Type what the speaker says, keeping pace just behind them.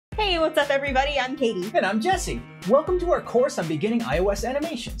what's up everybody? I'm Katie. And I'm Jesse. Welcome to our course on beginning iOS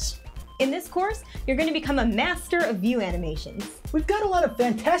animations. In this course, you're going to become a master of view animations. We've got a lot of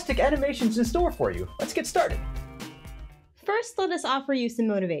fantastic animations in store for you. Let's get started. First, let us offer you some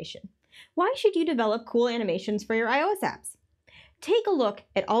motivation. Why should you develop cool animations for your iOS apps? Take a look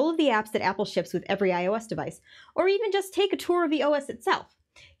at all of the apps that Apple ships with every iOS device, or even just take a tour of the OS itself.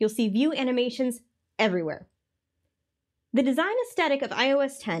 You'll see view animations everywhere. The design aesthetic of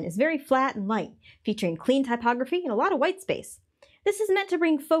iOS 10 is very flat and light, featuring clean typography and a lot of white space. This is meant to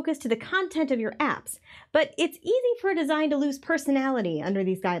bring focus to the content of your apps, but it's easy for a design to lose personality under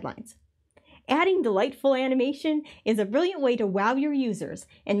these guidelines. Adding delightful animation is a brilliant way to wow your users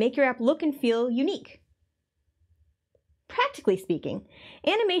and make your app look and feel unique. Practically speaking,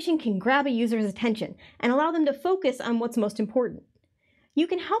 animation can grab a user's attention and allow them to focus on what's most important. You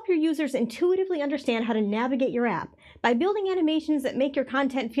can help your users intuitively understand how to navigate your app by building animations that make your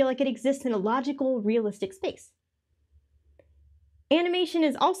content feel like it exists in a logical, realistic space. Animation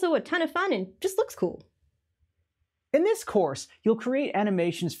is also a ton of fun and just looks cool. In this course, you'll create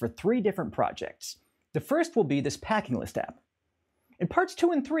animations for 3 different projects. The first will be this packing list app. In parts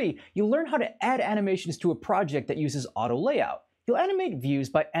 2 and 3, you'll learn how to add animations to a project that uses auto layout. You'll animate views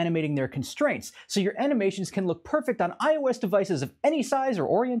by animating their constraints, so your animations can look perfect on iOS devices of any size or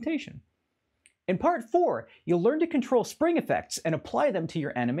orientation. In part 4, you'll learn to control spring effects and apply them to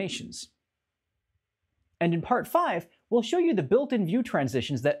your animations. And in part 5, we'll show you the built-in view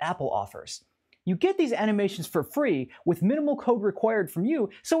transitions that Apple offers. You get these animations for free with minimal code required from you,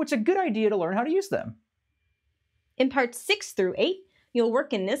 so it's a good idea to learn how to use them. In parts 6 through 8, you'll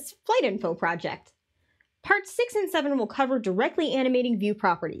work in this flight info project. Parts 6 and 7 will cover directly animating view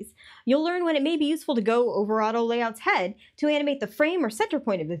properties. You'll learn when it may be useful to go over auto layout's head to animate the frame or center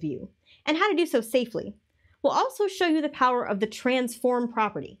point of a view, and how to do so safely. We'll also show you the power of the transform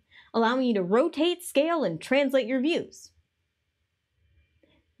property, allowing you to rotate, scale, and translate your views.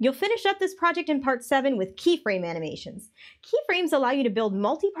 You'll finish up this project in part 7 with keyframe animations. Keyframes allow you to build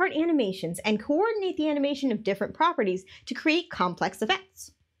multi-part animations and coordinate the animation of different properties to create complex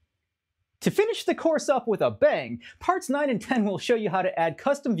effects. To finish the course up with a bang, parts 9 and 10 will show you how to add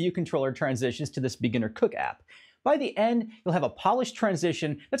custom view controller transitions to this beginner Cook app. By the end, you'll have a polished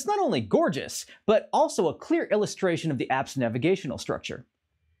transition that's not only gorgeous, but also a clear illustration of the app's navigational structure.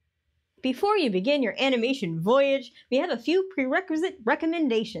 Before you begin your animation voyage, we have a few prerequisite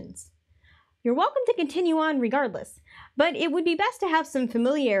recommendations. You're welcome to continue on regardless, but it would be best to have some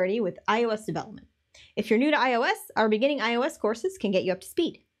familiarity with iOS development. If you're new to iOS, our beginning iOS courses can get you up to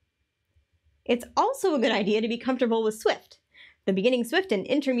speed. It's also a good idea to be comfortable with Swift. The beginning Swift and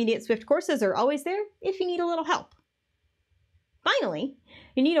intermediate Swift courses are always there if you need a little help. Finally,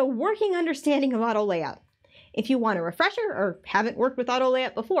 you need a working understanding of auto layout. If you want a refresher or haven't worked with auto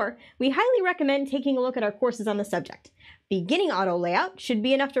layout before, we highly recommend taking a look at our courses on the subject. Beginning auto layout should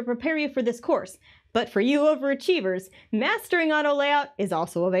be enough to prepare you for this course, but for you overachievers, mastering auto layout is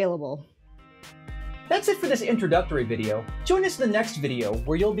also available. That's it for this introductory video. Join us in the next video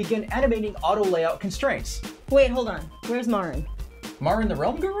where you'll begin animating auto layout constraints. Wait, hold on. Where's Marin? Marin the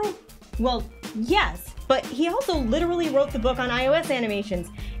Realm Guru? Well, yes, but he also literally wrote the book on iOS animations.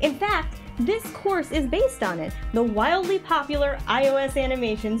 In fact, this course is based on it, the wildly popular iOS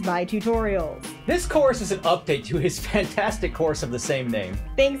animations by tutorials. This course is an update to his fantastic course of the same name.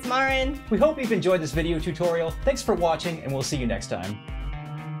 Thanks, Marin. We hope you've enjoyed this video tutorial. Thanks for watching, and we'll see you next time.